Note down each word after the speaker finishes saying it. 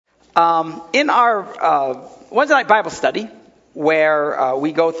In our Wednesday night Bible study, where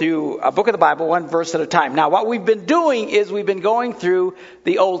we go through a book of the Bible, one verse at a time. Now, what we've been doing is we've been going through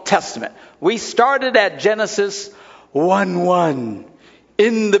the Old Testament. We started at Genesis 1:1.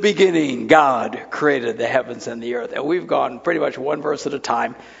 In the beginning, God created the heavens and the earth. And we've gone pretty much one verse at a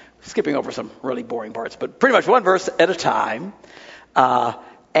time, skipping over some really boring parts, but pretty much one verse at a time.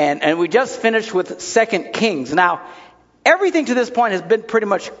 And we just finished with 2 Kings. Now, everything to this point has been pretty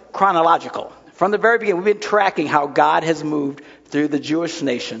much chronological. From the very beginning, we've been tracking how God has moved through the Jewish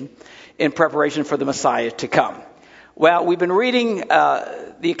nation in preparation for the Messiah to come. Well, we've been reading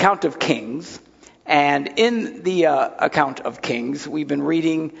the account of Kings. And in the account of Kings, we've been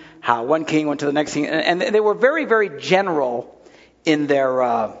reading how one king went to the next king. And they were very, very general in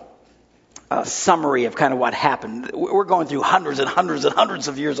their summary of kind of what happened. We're going through hundreds and hundreds and hundreds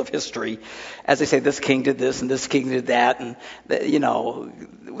of years of history. As they say, this king did this and this king did that. And,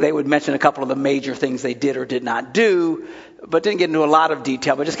 they would mention a couple of the major things they did or did not do, but didn't get into a lot of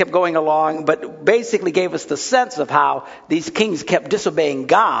detail, but just kept going along, but basically gave us the sense of how these kings kept disobeying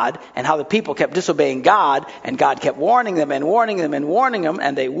God and how the people kept disobeying God, and God kept warning them and warning them and warning them,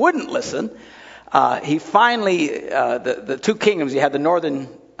 and they wouldn't listen. He finally, the two kingdoms, you had the northern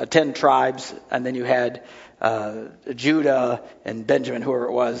 10 tribes, and then you had Judah and Benjamin, whoever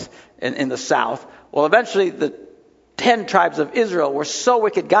it was, in the south. Well, eventually the 10 tribes of Israel were so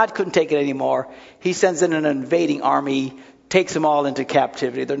wicked, God couldn't take it anymore. He sends in an invading army, takes them all into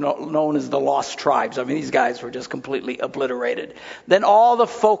captivity. They're known as the lost tribes. I mean, these guys were just completely obliterated. Then all the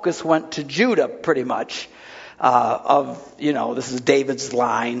focus went to Judah, pretty much, this is David's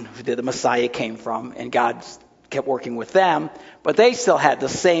line, where the Messiah came from, and God kept working with them. But they still had the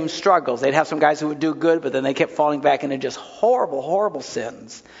same struggles. They'd have some guys who would do good, but then they kept falling back into just horrible, horrible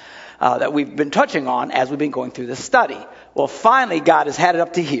sins that we've been touching on as we've been going through this study. Well, finally, God has had it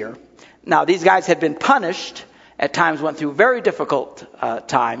up to here. Now, these guys had been punished, at times went through very difficult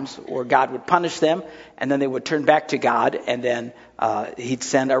times where God would punish them, and then they would turn back to God, and then he'd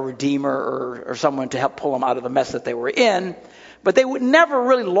send a redeemer or someone to help pull them out of the mess that they were in. But they would never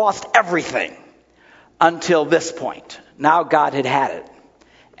really lost everything until this point. Now God had had it.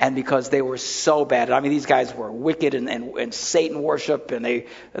 And because they were so bad, I mean, these guys were wicked and Satan worship, and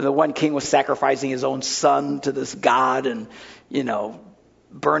the one king was sacrificing his own son to this god and,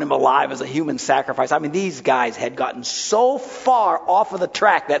 burn him alive as a human sacrifice. I mean, these guys had gotten so far off of the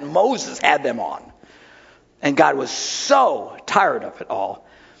track that Moses had them on. And God was so tired of it all.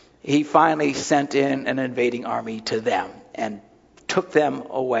 He finally sent in an invading army to them and took them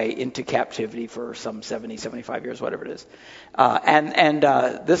away into captivity for some 70, 75 years, whatever it is.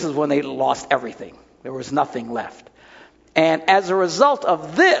 This is when they lost everything. There was nothing left. And as a result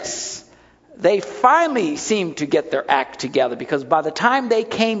of this, they finally seemed to get their act together, because by the time they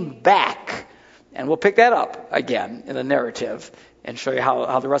came back, and we'll pick that up again in the narrative and show you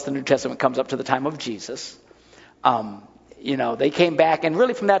how the rest of the New Testament comes up to the time of Jesus. They came back, and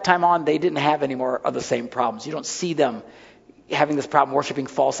really from that time on, they didn't have any more of the same problems. You don't see them having this problem worshiping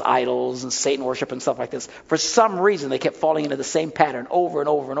false idols and Satan worship and stuff like this. For some reason, they kept falling into the same pattern over and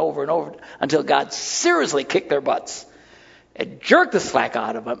over and over and over until God seriously kicked their butts and jerked the slack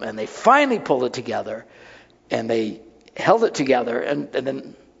out of them, and they finally pulled it together, and they held it together, and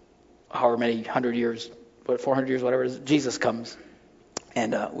then however many 100 years, 400 years, whatever it is, Jesus comes,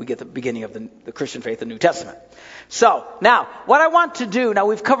 and we get the beginning of the Christian faith, the New Testament. So, now, what I want to do, now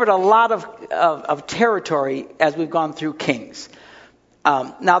we've covered a lot of territory as we've gone through Kings.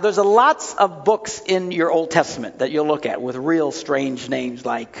 Now, there's lots of books in your Old Testament that you'll look at with real strange names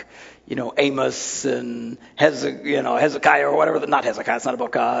like, Amos and Hezekiah or whatever. Not Hezekiah, it's not a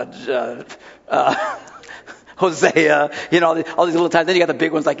book. Hosea, all these little titles. Then you got the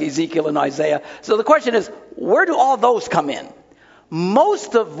big ones like Ezekiel and Isaiah. So the question is, where do all those come in?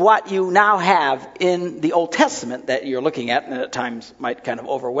 Most of what you now have in the Old Testament that you're looking at, and at times might kind of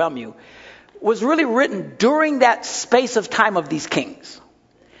overwhelm you, was really written during that space of time of these kings.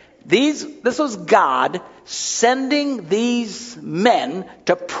 This was God sending these men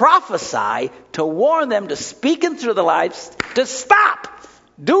to prophesy, to warn them, to speak into their lives, to stop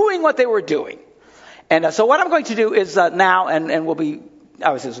doing what they were doing. And so what I'm going to do is now, and we'll be,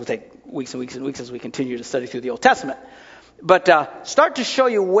 obviously this will take weeks and weeks and weeks as we continue to study through the Old Testament, but start to show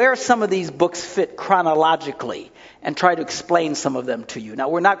you where some of these books fit chronologically and try to explain some of them to you. Now,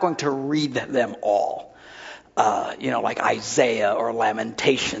 we're not going to read them all. Like Isaiah or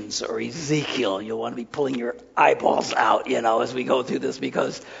Lamentations or Ezekiel. You'll want to be pulling your eyeballs out, as we go through this,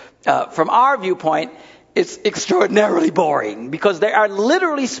 because from our viewpoint, it's extraordinarily boring because they are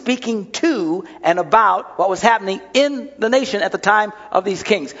literally speaking to and about what was happening in the nation at the time of these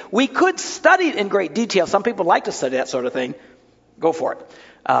kings. We could study it in great detail. Some people like to study that sort of thing. Go for it.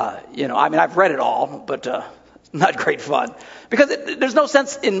 I've read it all, but not great fun. Because there's no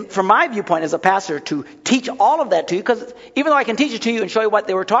sense, from my viewpoint as a pastor, to teach all of that to you, because even though I can teach it to you and show you what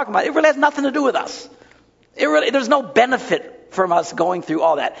they were talking about, it really has nothing to do with us. There's no benefit from us going through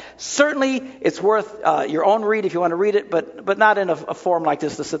all that. Certainly, it's worth your own read if you want to read it, but not in a forum like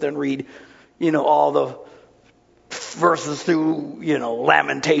this to sit there and read, all the verses through,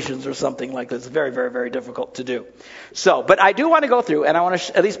 Lamentations or something like this. It's very, very, very difficult to do. So, but I do want to go through, and I want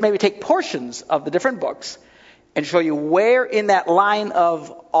to at least maybe take portions of the different books and show you where in that line of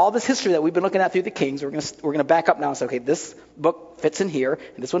all this history that we've been looking at through the kings, we're going to back up now and say, okay, this book fits in here,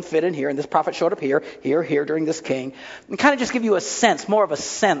 and this one fit in here, and this prophet showed up here during this king, and kind of just give you more of a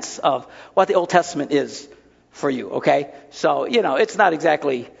sense of what the Old Testament is for you, okay? So, it's not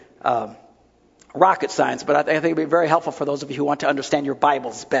exactly rocket science, but I think it'd be very helpful for those of you who want to understand your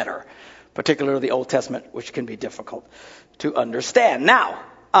Bibles better, particularly the Old Testament, which can be difficult to understand. Now,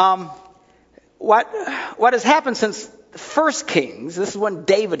 what has happened since the first Kings, this is when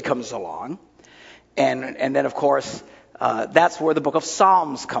David comes along, and then, of course, that's where the book of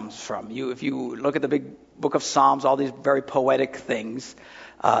Psalms comes from. If you look at the big book of Psalms, all these very poetic things,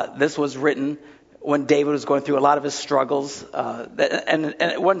 this was written when David was going through a lot of his struggles. And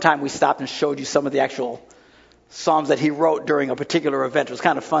at one time we stopped and showed you some of the actual Psalms that he wrote during a particular event. It was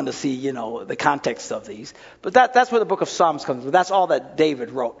kind of fun to see, the context of these. But that's where the book of Psalms comes from. That's all that David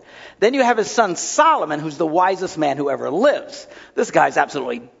wrote. Then you have his son Solomon, who's the wisest man who ever lives. This guy's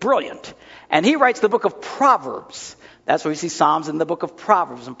absolutely brilliant. And he writes the book of Proverbs. That's where you see Psalms in the book of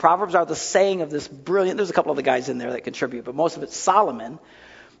Proverbs. And Proverbs are the saying of this brilliant, there's a couple other guys in there that contribute, but most of it's Solomon,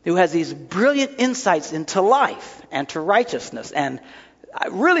 who has these brilliant insights into life and to righteousness. And I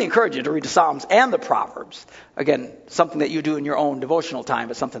really encourage you to read the Psalms and the Proverbs. Again, something that you do in your own devotional time,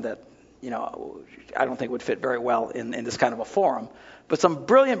 but something that, I don't think would fit very well in this kind of a forum. But some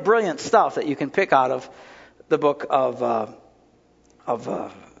brilliant, brilliant stuff that you can pick out of the book of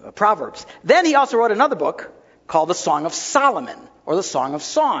Proverbs. Then he also wrote another book called the Song of Solomon, or the Song of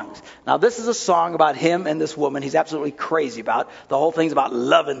Songs. Now, this is a song about him and this woman he's absolutely crazy about. The whole thing's about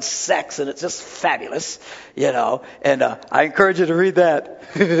love and sex, and it's just fabulous, And I encourage you to read that.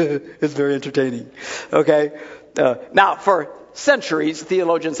 It's very entertaining. Okay? Now, for centuries,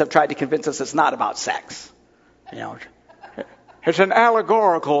 theologians have tried to convince us it's not about sex. It's an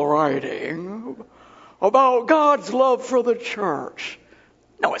allegorical writing about God's love for the church.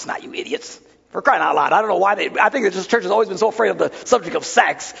 No, it's not, you idiots. For crying out loud. I don't know why I think that this church has always been so afraid of the subject of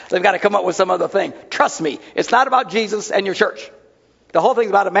sex, they've got to come up with some other thing. Trust me, it's not about Jesus and your church. The whole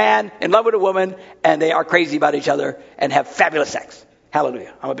thing's about a man in love with a woman, and they are crazy about each other and have fabulous sex.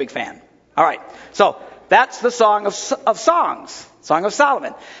 Hallelujah. I'm a big fan. All right. So that's the Song of Songs, Song of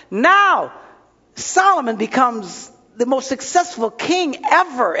Solomon. Now, Solomon becomes the most successful king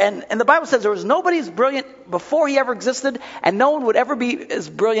ever. And the Bible says there was nobody as brilliant before he ever existed, and no one would ever be as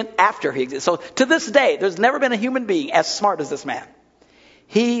brilliant after he existed. So to this day, there's never been a human being as smart as this man.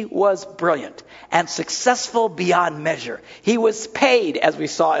 He was brilliant and successful beyond measure. He was paid, as we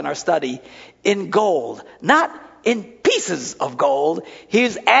saw in our study, in gold, not in pieces of gold.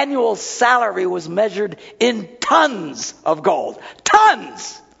 His annual salary was measured in tons of gold.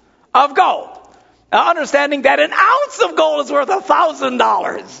 Tons of gold. Now, understanding that an ounce of gold is worth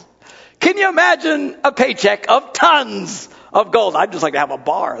 $1,000. Can you imagine a paycheck of tons of gold? I'd just like to have a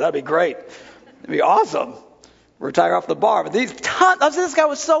bar. That'd be great. It'd be awesome. Retire off the bar. But these tons, this guy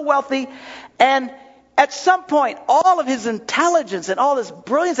was so wealthy. And at some point, all of his intelligence and all this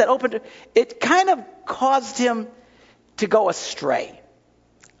brilliance that opened, it kind of caused him to go astray.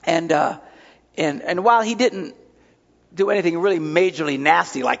 And while he didn't do anything really majorly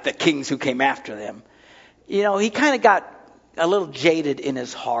nasty like the kings who came after them, he kind of got a little jaded in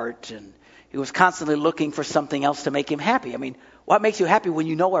his heart, and he was constantly looking for something else to make him happy. I mean, what makes you happy when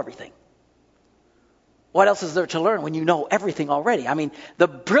you know everything? What else is there to learn when you know everything already? I mean, the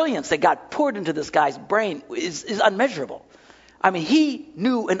brilliance that got poured into this guy's brain is unmeasurable. I mean, he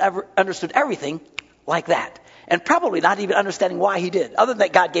knew and understood everything like that, and probably not even understanding why he did, other than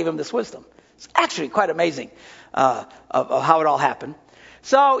that God gave him this wisdom. It's actually quite amazing of how it all happened.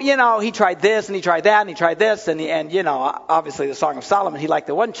 So, he tried this and he tried that and he tried this. And obviously the Song of Solomon, he liked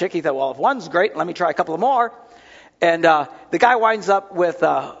the one chick. He thought, well, if one's great, let me try a couple of more. And the guy winds up with,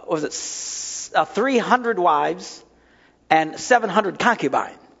 300 wives and 700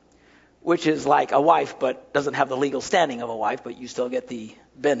 concubines, which is like a wife but doesn't have the legal standing of a wife, but you still get the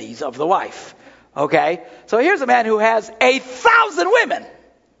bennies of the wife. Okay? So here's a man who has 1,000 women.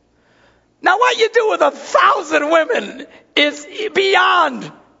 Now what you do with 1,000 women is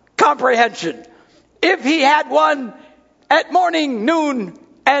beyond comprehension. If he had one at morning, noon,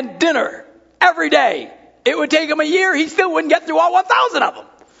 and dinner every day, it would take him a year. He still wouldn't get through all 1,000 of them.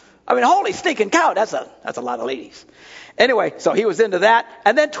 I mean, holy stinking cow, that's a lot of ladies. Anyway, so he was into that.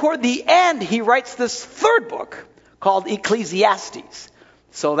 And then toward the end, he writes this third book called Ecclesiastes.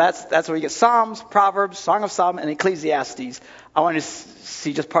 So that's where you get Psalms, Proverbs, Song of Solomon, and Ecclesiastes. I want to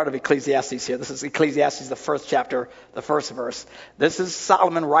see just part of Ecclesiastes here. This is Ecclesiastes, the first chapter, the first verse. This is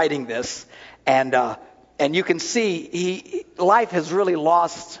Solomon writing this. And you can see life has really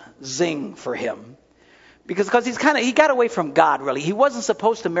lost zing for him. Because he got away from God, really. He wasn't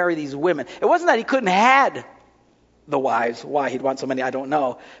supposed to marry these women. It wasn't that he couldn't had the wives. Why he'd want so many, I don't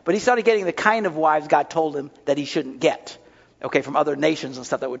know. But he started getting the kind of wives God told him that he shouldn't get. Okay, from other nations and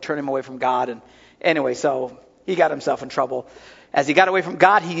stuff that would turn him away from God. And anyway, so he got himself in trouble. As he got away from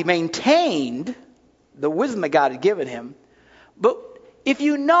God, he maintained the wisdom that God had given him. But if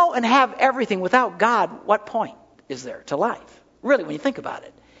you know and have everything without God, what point is there to life? Really, when you think about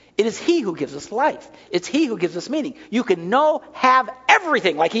it. It is he who gives us life. It's he who gives us meaning. You can know, have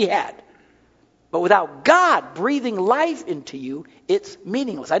everything like he had. But without God breathing life into you, it's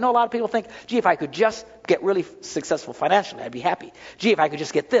meaningless. I know a lot of people think, gee, if I could just get really successful financially, I'd be happy. Gee, if I could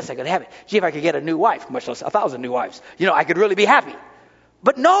just get this, I could have it. Gee, if I could get a new wife, much less 1,000 new wives, I could really be happy.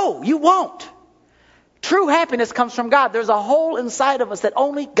 But no, you won't. True happiness comes from God. There's a hole inside of us that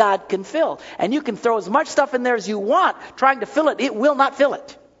only God can fill. And you can throw as much stuff in there as you want, trying to fill it. It will not fill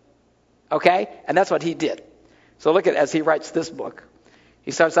it. Okay? And that's what he did. So look at as he writes this book. He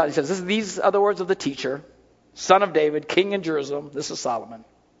starts out, he says, these are the words of the teacher, son of David, king in Jerusalem. This is Solomon.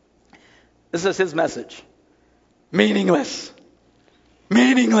 This is his message. Meaningless.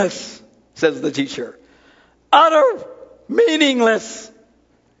 Meaningless, says the teacher. Utter meaningless.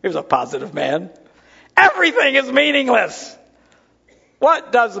 Here's a positive man. Everything is meaningless.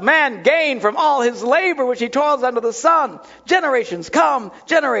 What does man gain from all his labor which he toils under the sun? Generations come,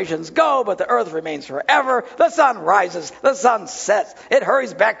 generations go, but the earth remains forever. The sun rises, the sun sets. It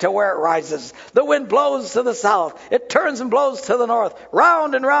hurries back to where it rises. The wind blows to the south. It turns and blows to the north.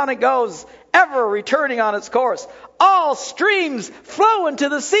 Round and round it goes, ever returning on its course. All streams flow into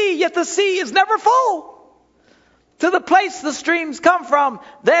the sea, yet the sea is never full. To the place the streams come from,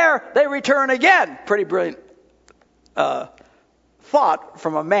 there they return again. Pretty brilliant thought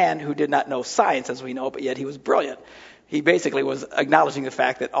from a man who did not know science as we know, but yet he was brilliant. He basically was acknowledging the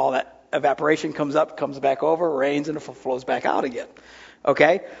fact that all that evaporation comes up, comes back over, rains, and it flows back out again.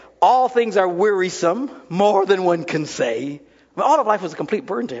 Okay? All things are wearisome, more than one can say. All of life was a complete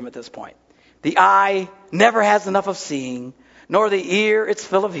burden to him at this point. The eye never has enough of seeing, nor the ear its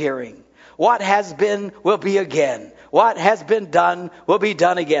fill of hearing. What has been will be again. What has been done will be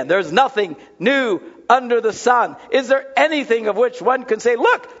done again. There's nothing new under the sun. Is there anything of which one can say,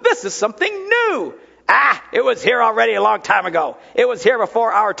 look, this is something new? It was here already a long time ago. It was here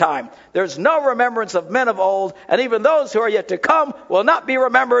before our time. There's no remembrance of men of old, and even those who are yet to come will not be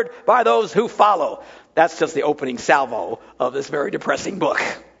remembered by those who follow. That's just the opening salvo of this very depressing book.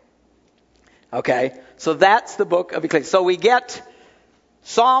 Okay, so that's the book of Ecclesiastes. So we get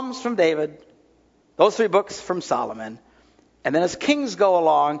Psalms from David, those 3 books from Solomon, and then as kings go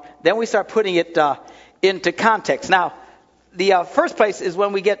along, then we start putting it into context. Now, the first place is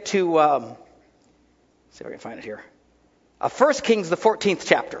when we get to, let's see if I can find it here. 1 Kings, the 14th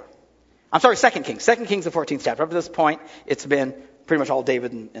chapter. I'm sorry, 2 Kings. 2 Kings, the 14th chapter. Up to this point, it's been pretty much all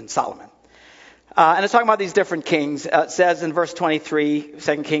David and Solomon. And it's talking about these different kings. It says in verse 23,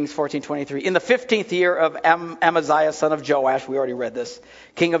 2 Kings 14:23, in the 15th year of Amaziah, son of Joash, we already read this,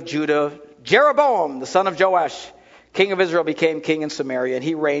 king of Judah, Jeroboam, the son of Joash, king of Israel, became king in Samaria, and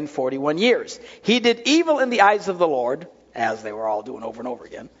he reigned 41 years. He did evil in the eyes of the Lord, as they were all doing over and over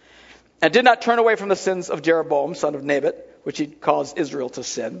again, and did not turn away from the sins of Jeroboam, son of Nebat, which he caused Israel to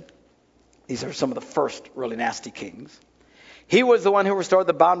sin. These are some of the first really nasty kings. He was the one who restored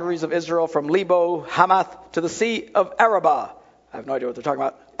the boundaries of Israel from Lebo Hamath to the Sea of Arabah. I have no idea what they're talking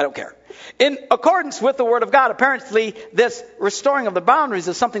about. I don't care. In accordance with the word of God, apparently this restoring of the boundaries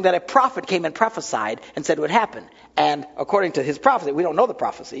is something that a prophet came and prophesied and said would happen. And according to his prophecy, we don't know the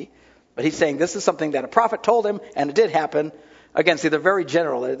prophecy, but he's saying this is something that a prophet told him, and it did happen. Again, see, they're very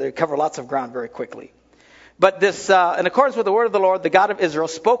general. They cover lots of ground very quickly. But this, in accordance with the word of the Lord, the God of Israel,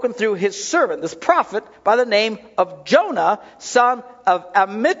 spoken through his servant, this prophet, by the name of Jonah, son of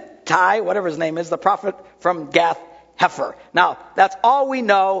Amittai, whatever his name is, the prophet from Gath Hepher. Now, that's all we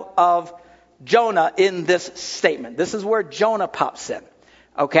know of Jonah in this statement. This is where Jonah pops in.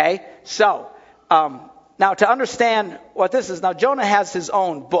 Okay? So, Now, to understand what this is, now Jonah has his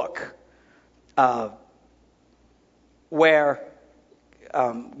own book where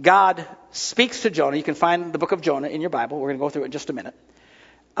God speaks to Jonah. You can find the book of Jonah in your Bible. We're going to go through it in just a minute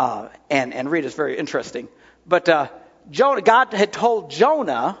and read it. It's very interesting. But God had told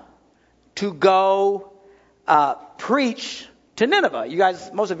Jonah to go preach to Nineveh. You guys,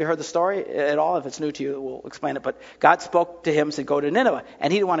 most of you heard the story at all. If it's new to you, we'll explain it. But God spoke to him, said, go to Nineveh.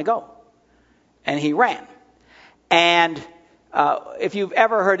 And he didn't want to go. And he ran. And if you've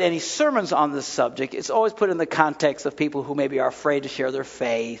ever heard any sermons on this subject, it's always put in the context of people who maybe are afraid to share their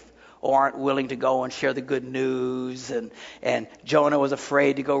faith or aren't willing to go and share the good news. And Jonah was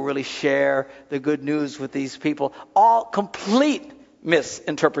afraid to go really share the good news with these people. All complete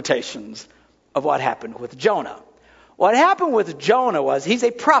misinterpretations of what happened with Jonah. What happened with Jonah was he's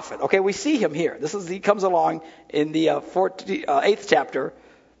a prophet. Okay, we see him here. He comes along in the 8th chapter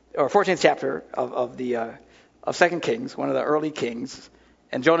or 14th chapter of 2 Kings, one of the early kings,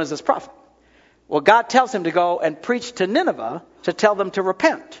 and Jonah's this prophet. Well, God tells him to go and preach to Nineveh to tell them to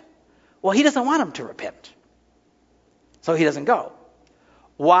repent. Well, he doesn't want them to repent, so he doesn't go.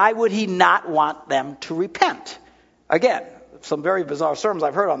 Why would he not want them to repent? Again, some very bizarre sermons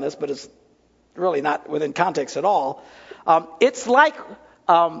I've heard on this, but it's really not within context at all. It's like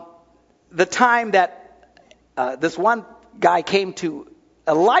the time that this one guy came to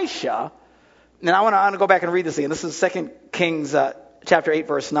Elisha. And I want to go back and read this again. This is 2 Kings chapter 8,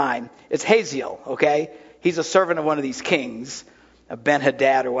 verse 9. It's Hazael, okay? He's a servant of one of these kings,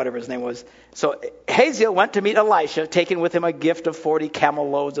 Ben-Hadad or whatever his name was. So Hazael went to meet Elisha, taking with him a gift of 40 camel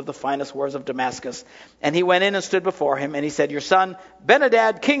loads of the finest wares of Damascus. And he went in and stood before him, and he said, your son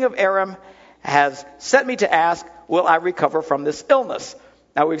Ben-Hadad, king of Aram, has sent me to ask, will I recover from this illness?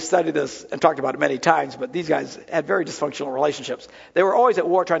 Now, we've studied this and talked about it many times, but these guys had very dysfunctional relationships. They were always at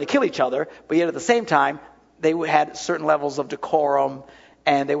war trying to kill each other, but yet at the same time, they had certain levels of decorum,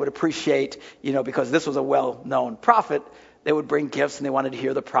 and they would appreciate, because this was a well-known prophet, they would bring gifts, and they wanted to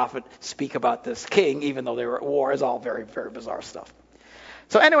hear the prophet speak about this king, even though they were at war. It's all very, very bizarre stuff.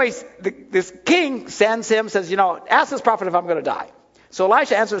 So anyways, this king sends him, says, ask this prophet if I'm going to die. So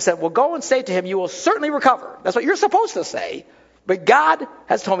Elisha answered and said, well, go and say to him, you will certainly recover. That's what you're supposed to say. But God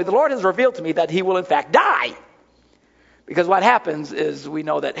has told me, the Lord has revealed to me that he will in fact die. Because what happens is we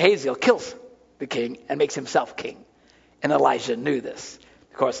know that Hazael kills the king and makes himself king. And Elijah knew this.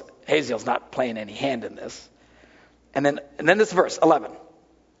 Of course, Hazael's not playing any hand in this. And then this verse, 11.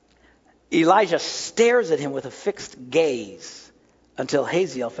 Elijah stares at him with a fixed gaze until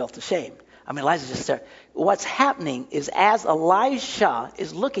Hazael felt ashamed. Elijah just stared. What's happening is as Elisha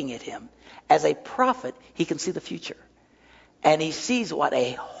is looking at him, as a prophet, he can see the future. And he sees what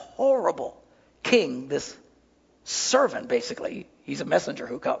a horrible king, this servant basically, he's a messenger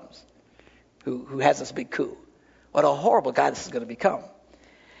who comes, who has this big coup. What a horrible guy this is going to become.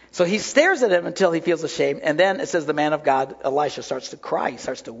 So he stares at him until he feels ashamed. And then it says the man of God, Elisha, starts to cry. He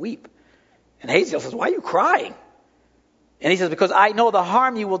starts to weep. And Hazael says, why are you crying? And he says, because I know the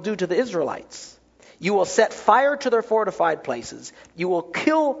harm you will do to the Israelites. You will set fire to their fortified places. You will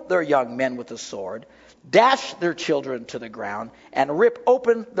kill their young men with the sword, dash their children to the ground, and rip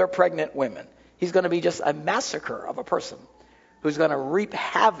open their pregnant women. He's going to be just a massacre of a person who's going to reap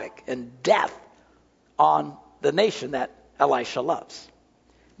havoc and death on the nation that Elisha loves,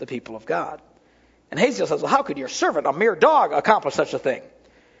 the people of God. And Hazael says, well, how could your servant, a mere dog, accomplish such a thing?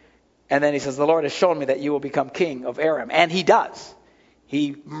 And then he says, the Lord has shown me that you will become king of Aram. And he does.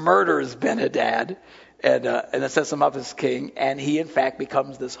 He murders Ben-Hadad and sets him up as king. And he, in fact,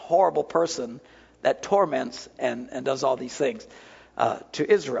 becomes this horrible person that torments and does all these things to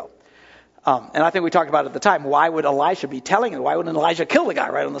Israel. And I think we talked about it at the time. Why would Elisha be telling him? Why wouldn't Elijah kill the guy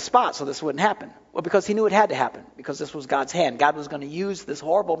right on the spot so this wouldn't happen? Well, because he knew it had to happen. Because this was God's hand. God was going to use this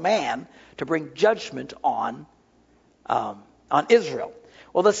horrible man to bring judgment on Israel.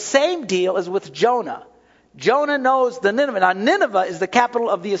 Well, the same deal is with Jonah. Jonah knows the Nineveh. Now, Nineveh is the capital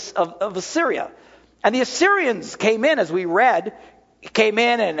of Assyria. And the Assyrians came in, as we read,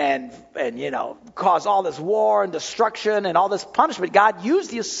 and caused all this war and destruction and all this punishment. God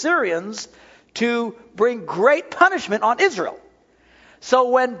used the Assyrians to bring great punishment on Israel. So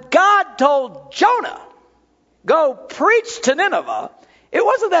when God told Jonah, go preach to Nineveh, it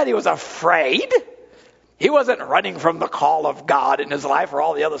wasn't that he was afraid. He wasn't running from the call of God in his life or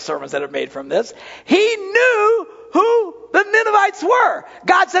all the other sermons that are made from this. He knew who the Ninevites were.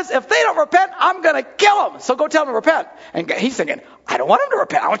 God says, if they don't repent, I'm going to kill them. So go tell them to repent. And he's thinking, I don't want them to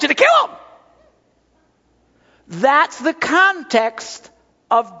repent. I want you to kill them. That's the context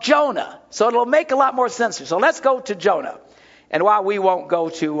of Jonah. So it'll make a lot more sense. So let's go to Jonah. And while we won't go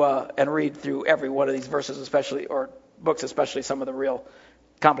to and read through every one of these verses, especially, or books, especially some of the real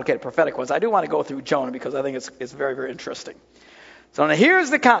complicated prophetic ones, I do want to go through Jonah because I think it's very, very interesting. So now here's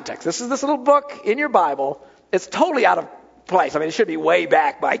the context. This is this little book in your Bible. It's totally out of place. I mean, it should be way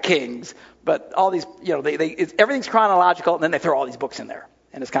back by Kings, but all these, everything's chronological, and then they throw all these books in there,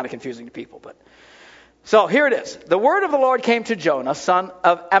 and it's kind of confusing to people. But so here it is. The word of the Lord came to Jonah, son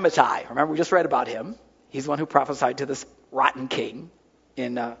of Amittai. Remember, we just read about him. He's the one who prophesied to this rotten king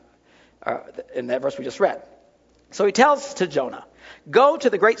in that verse we just read. So he tells to Jonah, "Go to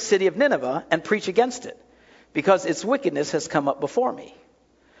the great city of Nineveh and preach against it, because its wickedness has come up before me."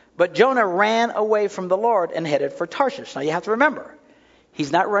 But Jonah ran away from the Lord and headed for Tarshish. Now you have to remember,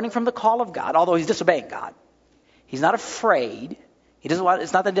 he's not running from the call of God, although he's disobeying God. He's not afraid. It's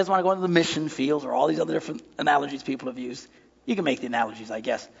not that he doesn't want to go into the mission fields or all these other different analogies people have used. You can make the analogies, I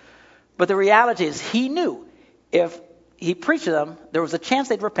guess. But the reality is he knew if he preached to them, there was a chance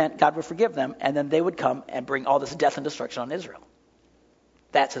they'd repent, God would forgive them, and then they would come and bring all this death and destruction on Israel.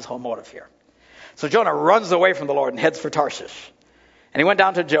 That's his whole motive here. So Jonah runs away from the Lord and heads for Tarshish. And he went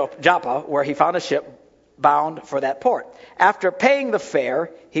down to Joppa, where he found a ship bound for that port. After paying the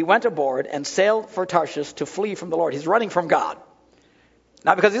fare, he went aboard and sailed for Tarshish to flee from the Lord. He's running from God.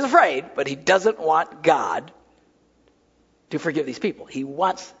 Not because he's afraid, but he doesn't want God to forgive these people. He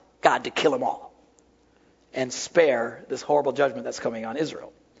wants God to kill them all and spare this horrible judgment that's coming on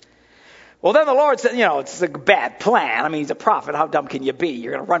Israel. Well, then the Lord said, it's a bad plan. I mean, he's a prophet. How dumb can you be?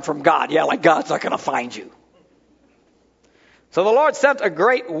 You're going to run from God. Yeah, like God's not going to find you. So the Lord sent a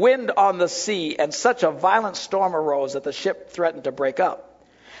great wind on the sea, and such a violent storm arose that the ship threatened to break up.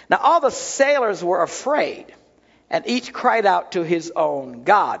 Now all the sailors were afraid, and each cried out to his own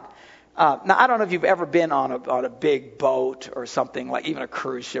God. Now, I don't know if you've ever been on a big boat or something, like even a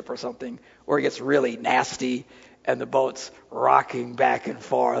cruise ship or something, where it gets really nasty and the boat's rocking back and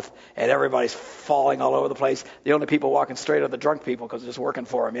forth and everybody's falling all over the place. The only people walking straight are the drunk people because they're just working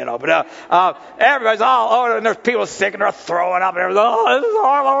for them, But everybody's all over, and there's people sick and they're throwing up and everything. Oh, this is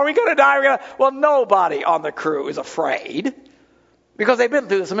horrible. Are we going to die? Well, nobody on the crew is afraid because they've been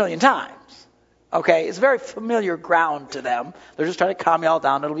through this a million times. Okay, it's very familiar ground to them. They're just trying to calm you all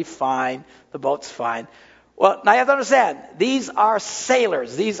down. It'll be fine. The boat's fine. Well, now you have to understand, these are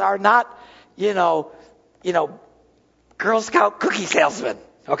sailors. These are not, Girl Scout cookie salesmen.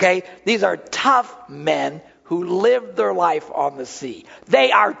 Okay, these are tough men who live their life on the sea.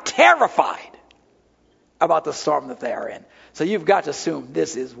 They are terrified about the storm that they are in. So you've got to assume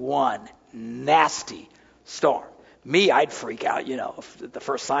this is one nasty storm. Me, I'd freak out, if the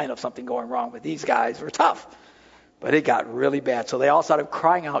first sign of something going wrong. But these guys were tough. But it got really bad. So they all started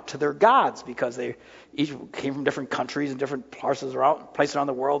crying out to their gods because they each came from different countries and different places around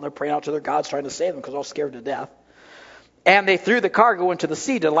the world. And they're praying out to their gods, trying to save them because they're all scared to death. And they threw the cargo into the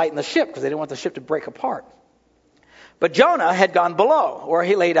sea to lighten the ship because they didn't want the ship to break apart. But Jonah had gone below, where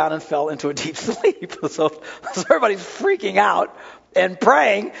he lay down and fell into a deep sleep. So everybody's freaking out and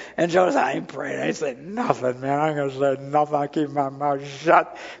praying. And Jonah said, I ain't praying. I ain't saying nothing, man. I'm going to say nothing. I keep my mouth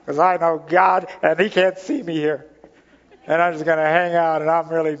shut because I know God and he can't see me here. And I'm just going to hang out, and I'm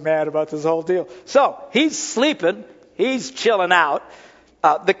really mad about this whole deal. So he's sleeping. He's chilling out.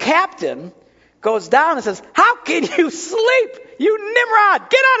 The captain goes down and says, how can you sleep? You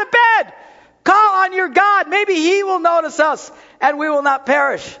Nimrod, get out of bed. Call on your God. Maybe he will notice us and we will not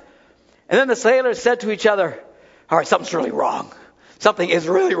perish. And then the sailors said to each other, all right, something's really wrong. Something is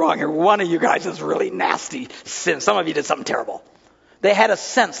really wrong here. One of you guys is really nasty sin. Some of you did something terrible. They had a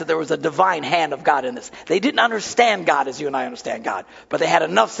sense that there was a divine hand of God in this. They didn't understand God as you and I understand God. But they had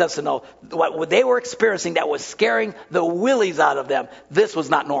enough sense to know what they were experiencing that was scaring the willies out of them. This was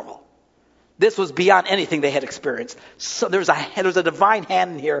not normal. This was beyond anything they had experienced. So there's a divine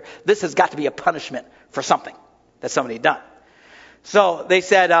hand in here. This has got to be a punishment for something that somebody had done. So they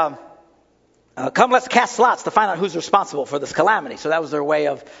said, come, let's cast lots to find out who's responsible for this calamity. So that was their way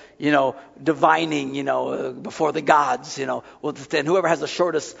of, divining, before the gods, Well, then whoever has the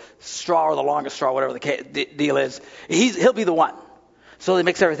shortest straw or the longest straw, whatever the deal is, he'll be the one. So they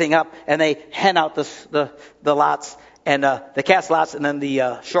mix everything up and they hand out the lots. And they cast lots, and then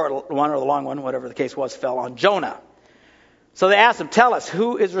the short one or the long one, whatever the case was, fell on Jonah. So they asked him, tell us,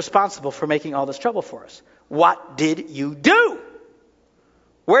 who is responsible for making all this trouble for us? What did you do?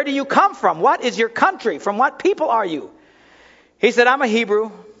 Where do you come from? What is your country? From what people are you? He said, I'm a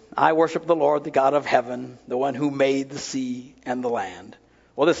Hebrew. I worship the Lord, the God of heaven, the one who made the sea and the land.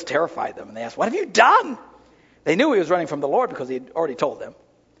 Well, this terrified them, and they asked, what have you done? They knew he was running from the Lord because he had already told them.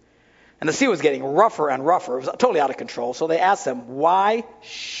 And the sea was getting rougher and rougher. It was totally out of control. So they asked them, what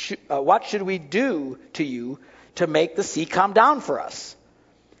should we do to you to make the sea come down for us.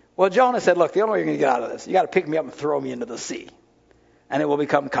 Well, Jonah said, look, the only way you're going to get out of this, you got to pick me up and throw me into the sea, and it will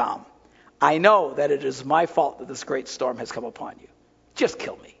become calm. I know that it is my fault that this great storm has come upon you. Just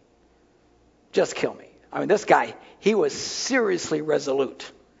kill me. Just kill me. I mean, this guy, he was seriously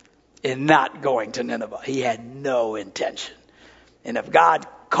resolute in not going to Nineveh. He had no intention. And if God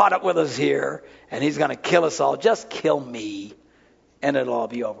caught up with us here and he's going to kill us all, just kill me and it'll all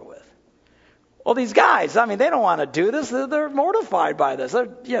be over with. Well, these guys, I mean, they don't want to do this. They're mortified by this.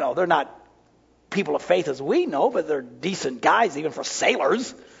 They're not people of faith as we know, but they're decent guys even for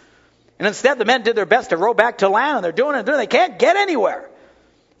sailors. And instead, the men did their best to row back to land, and they're doing it. They can't get anywhere.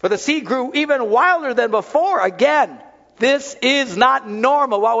 For the sea grew even wilder than before. Again, this is not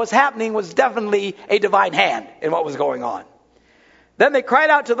normal. What was happening was definitely a divine hand in what was going on. Then they cried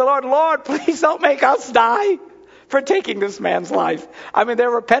out to the Lord, Lord, please don't make us die for taking this man's life. I mean,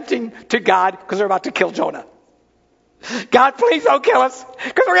 they're repenting to God because they're about to kill Jonah. God, please don't kill us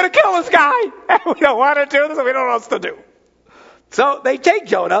because we're going to kill this guy. And we don't want to do this and we don't know what else to do. So they take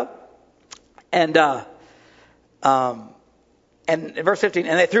Jonah and in verse 15,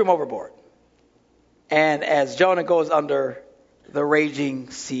 and they threw him overboard. And as Jonah goes under, the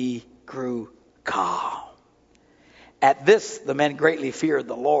raging sea grew calm. At this, the men greatly feared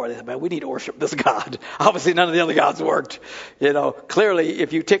the Lord. They said, man, we need to worship this God. Obviously, none of the other gods worked. Clearly,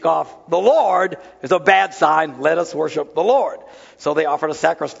 if you tick off the Lord, it's a bad sign. Let us worship the Lord. So they offered a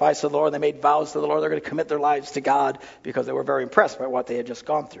sacrifice to the Lord. They made vows to the Lord. They're going to commit their lives to God because they were very impressed by what they had just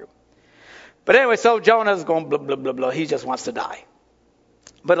gone through. But anyway, so Jonah's going blah, blah, blah, blah. He just wants to die.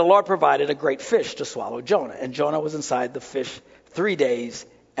 But the Lord provided a great fish to swallow Jonah. And Jonah was inside the fish 3 days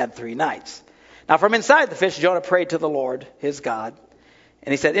and 3 nights. Now from inside the fish, Jonah prayed to the Lord, his God.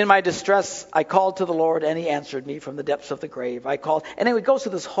 And he said, in my distress, I called to the Lord, and he answered me from the depths of the grave. I called. And anyway, it goes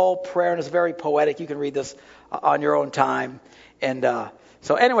through this whole prayer, and it's very poetic. You can read this on your own time. And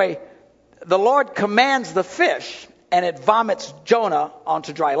so anyway, the Lord commands the fish, and it vomits Jonah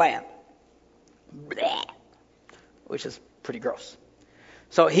onto dry land. Blech, which is pretty gross.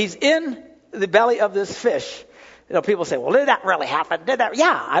 So he's in the belly of this fish. People say, well, did that really happen?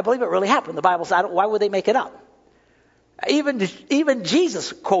 Yeah, I believe it really happened. The Bible says, why would they make it up? Even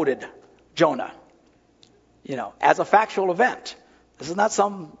Jesus quoted Jonah, as a factual event. This is not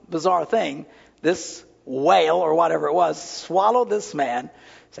some bizarre thing. This whale or whatever it was swallowed this man.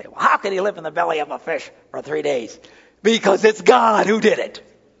 Say, well, how can he live in the belly of a fish for 3 days? Because it's God who did it.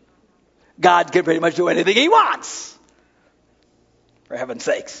 God can pretty much do anything he wants. For heaven's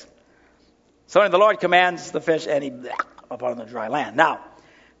sakes. So the Lord commands the fish, and he upon the dry land. Now,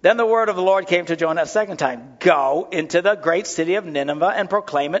 then the word of the Lord came to Jonah a second time. Go into the great city of Nineveh and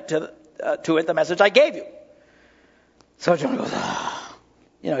proclaim it to it the message I gave you. So Jonah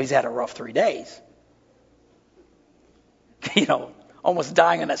goes, he's had a rough 3 days. Almost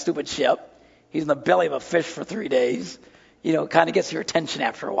dying on that stupid ship. He's in the belly of a fish for 3 days. Kind of gets your attention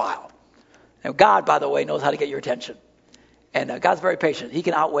after a while. Now, God, by the way, knows how to get your attention. And God's very patient. He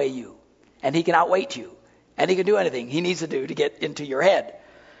can outweigh you. And he can outweight you. And he can do anything he needs to do to get into your head.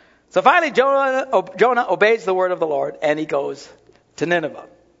 So finally, Jonah obeys the word of the Lord, and he goes to Nineveh.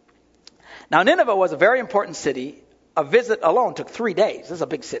 Now, Nineveh was a very important city. A visit alone took 3 days. This is a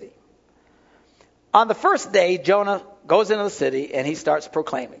big city. On the first day, Jonah goes into the city, and he starts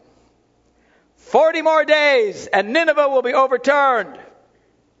proclaiming. 40 more days, and Nineveh will be overturned.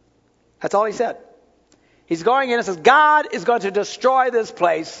 That's all he said. He's going in and says, God is going to destroy this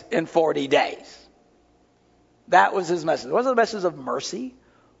place in 40 days. That was his message. It wasn't a message of mercy.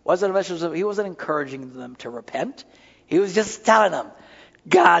 He wasn't encouraging them to repent. He was just telling them,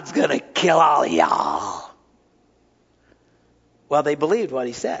 God's going to kill all y'all. Well, they believed what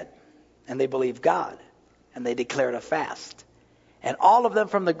he said. And they believed God. And they declared a fast. And all of them,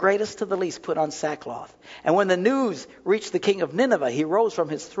 from the greatest to the least, put on sackcloth. And when the news reached the king of Nineveh, he rose from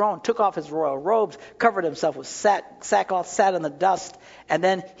his throne, took off his royal robes, covered himself with sackcloth, sat in the dust, and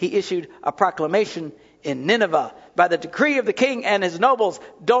then he issued a proclamation in Nineveh. By the decree of the king and his nobles,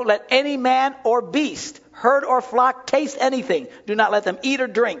 don't let any man or beast, herd or flock, taste anything. Do not let them eat or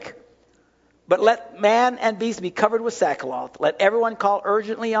drink. But let man and beast be covered with sackcloth. Let everyone call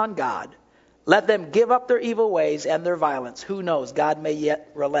urgently on God. Let them give up their evil ways and their violence. Who knows? God may yet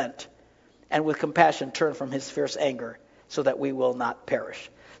relent and with compassion turn from his fierce anger so that we will not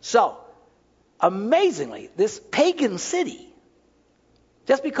perish. So, amazingly, this pagan city,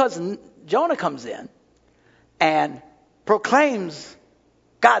 just because Jonah comes in and proclaims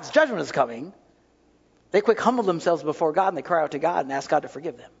God's judgment is coming, they quick humble themselves before God and they cry out to God and ask God to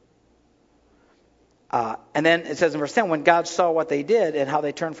forgive them. And then it says in verse 10, when God saw what they did and how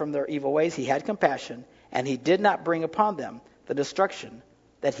they turned from their evil ways, he had compassion, and he did not bring upon them the destruction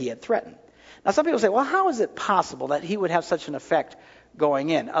that he had threatened. Now, some people say, well, how is it possible that he would have such an effect going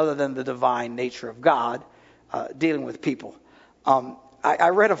in, other than the divine nature of God dealing with people? I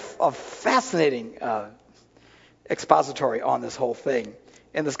read a fascinating expository on this whole thing.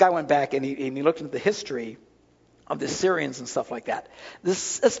 And this guy went back and he looked into the history of the Assyrians and stuff like that.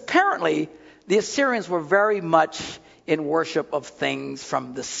 Apparently, the Assyrians were very much in worship of things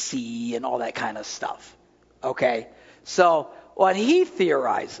from the sea and all that kind of stuff. Okay? So what he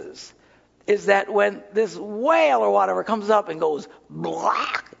theorizes is that when this whale or whatever comes up and goes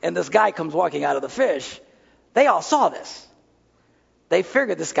black, and this guy comes walking out of the fish, they all saw this. They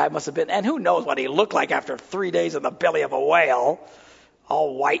figured this guy must have been, and who knows what he looked like after 3 days in the belly of a whale,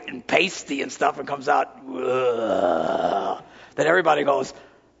 all white and pasty and stuff, and comes out, then everybody goes,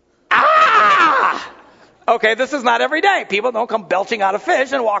 ah! Okay, this is not every day. People don't come belching out of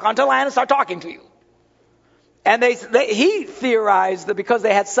fish and walk onto land and start talking to you. And he theorized that because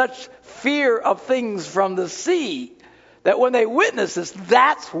they had such fear of things from the sea, that when they witnessed this,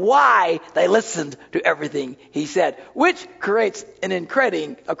 that's why they listened to everything he said, which creates an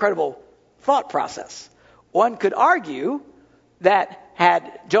incredible thought process. One could argue that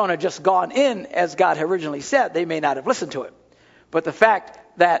had Jonah just gone in as God had originally said, they may not have listened to him. But the fact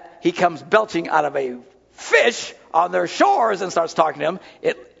that he comes belching out of a fish on their shores and starts talking to them,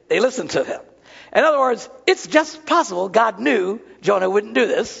 they listened to him. In other words, it's just possible God knew Jonah wouldn't do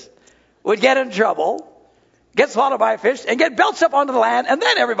this, would get in trouble, get swallowed by a fish, and get belched up onto the land, and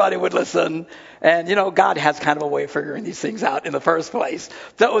then everybody would listen. And, God has kind of a way of figuring these things out in the first place.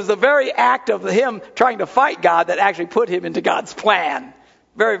 So it was the very act of him trying to fight God that actually put him into God's plan.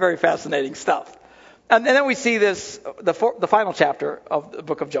 Very, very fascinating stuff. And then we see this, the final chapter of the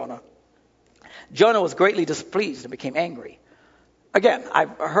book of Jonah. Jonah was greatly displeased and became angry. Again,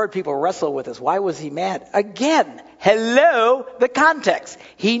 I've heard people wrestle with this. Why was he mad? Again, hello, the context.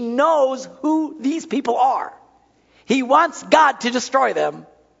 He knows who these people are. He wants God to destroy them.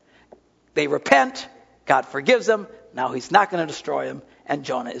 They repent. God forgives them. Now he's not going to destroy them. And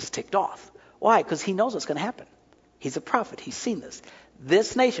Jonah is ticked off. Why? Because he knows what's going to happen. He's a prophet. He's seen this.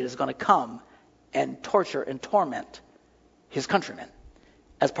 This nation is going to come and torture and torment his countrymen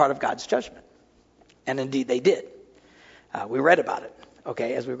as part of God's judgment. And indeed they did. We read about it,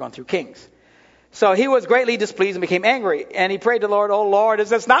 okay, as we were going through Kings. So he was greatly displeased and became angry. And he prayed to the Lord, "Oh Lord, is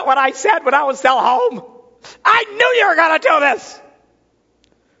this not what I said when I was still home? I knew you were going to do this.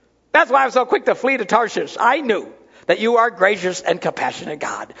 That's why I'm so quick to flee to Tarshish. I knew that you are gracious and compassionate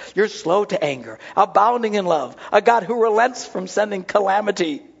God. You're slow to anger, abounding in love, a God who relents from sending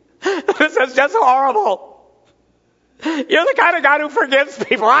calamity." This is just horrible. You're the kind of God who forgives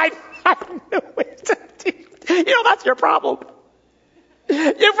people. I knew it. That's your problem.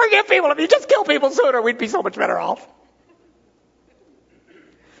 You forgive people. If you just kill people sooner, we'd be so much better off.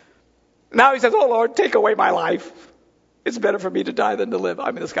 Now he says, "Oh Lord, take away my life. It's better for me to die than to live."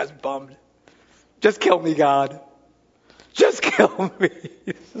 I mean, this guy's bummed. Just kill me, God. Just kill me.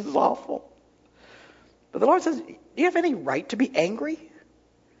 This is awful. But the Lord says, "Do you have any right to be angry?"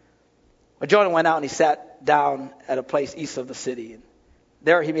 Well, Jonah went out and he sat down at a place east of the city. And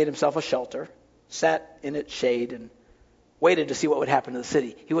there he made himself a shelter, sat in its shade, and waited to see what would happen to the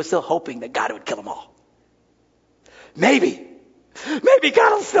city. He was still hoping that God would kill them all. Maybe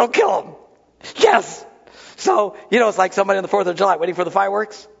God will still kill them. Yes. So, it's like somebody on the 4th of July waiting for the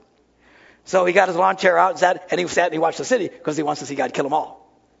fireworks. So he got his lawn chair out and sat and he watched the city because he wants to see God kill them all.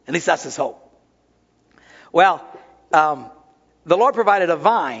 At least that's his hope. Well, the Lord provided a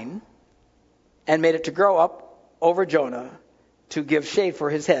vine and made it to grow up over Jonah to give shade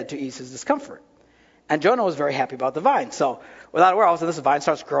for his head to ease his discomfort. And Jonah was very happy about the vine. So without a word, all of a sudden this vine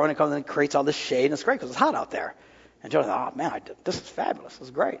starts growing and comes and creates all this shade, and it's great because it's hot out there. And Jonah thought, "Oh man, this is fabulous. This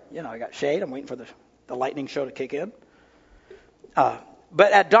is great. I got shade. I'm waiting for the lightning show to kick in."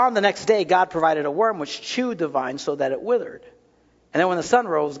 But at dawn the next day, God provided a worm which chewed the vine so that it withered. And then when the sun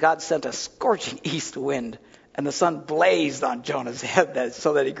rose, God sent a scorching east wind, and the sun blazed on Jonah's head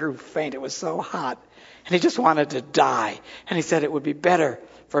so that he grew faint. It was so hot. And he just wanted to die. And he said, "It would be better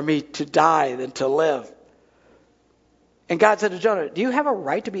for me to die than to live." And God said to Jonah, "Do you have a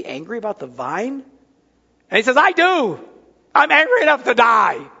right to be angry about the vine?" And he says, "I do. I'm angry enough to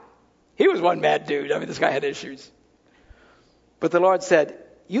die." He was one mad dude. I mean, this guy had issues. But the Lord said,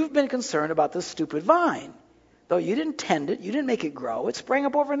 "You've been concerned about this stupid vine. Though you didn't tend it, you didn't make it grow. It sprang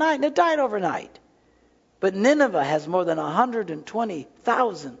up overnight and it died overnight. But Nineveh has more than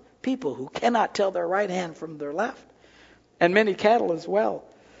 120,000 people who cannot tell their right hand from their left, and many cattle as well.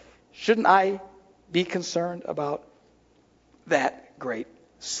 Shouldn't I Be concerned about that great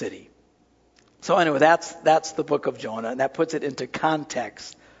city. So anyway, that's the book of Jonah, and that puts it into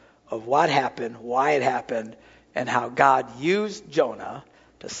context of what happened, why it happened, and how God used Jonah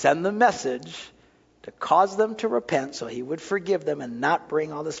to send the message to cause them to repent so he would forgive them and not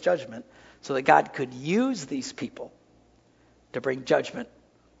bring all this judgment, so that God could use these people to bring judgment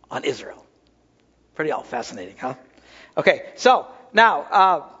on Israel. Pretty all fascinating, huh? Okay, so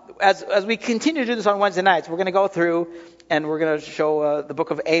now, as we continue to do this on Wednesday nights, we're going to go through and we're going to show the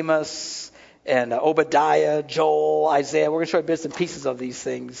book of Amos and Obadiah, Joel, Isaiah. We're going to show you bits and pieces of these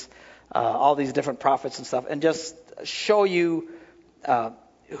things, all these different prophets and stuff, and just show you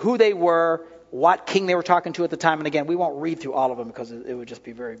who they were, what king they were talking to at the time. And again, we won't read through all of them because it would just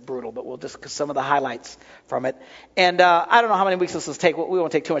be very brutal, but we'll just some of the highlights from it. And I don't know how many weeks this will take. We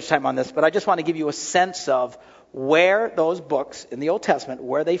won't take too much time on this, but I just want to give you a sense of where those books in the Old Testament,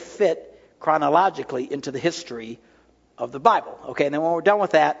 where they fit chronologically into the history of the Bible. Okay, and then when we're done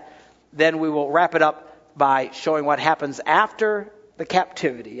with that, then we will wrap it up by showing what happens after the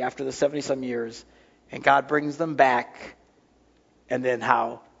captivity, after the 70-some years, and God brings them back, and then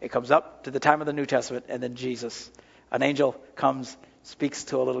how it comes up to the time of the New Testament, and then Jesus, an angel comes, speaks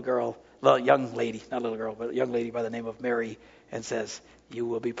to a little girl, young lady, not a little girl, but a young lady by the name of Mary, and says, you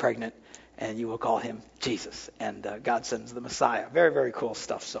will be pregnant, and you will call him Jesus. And God sends the Messiah. Very, very cool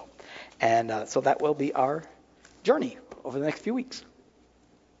stuff. So that will be our journey over the next few weeks.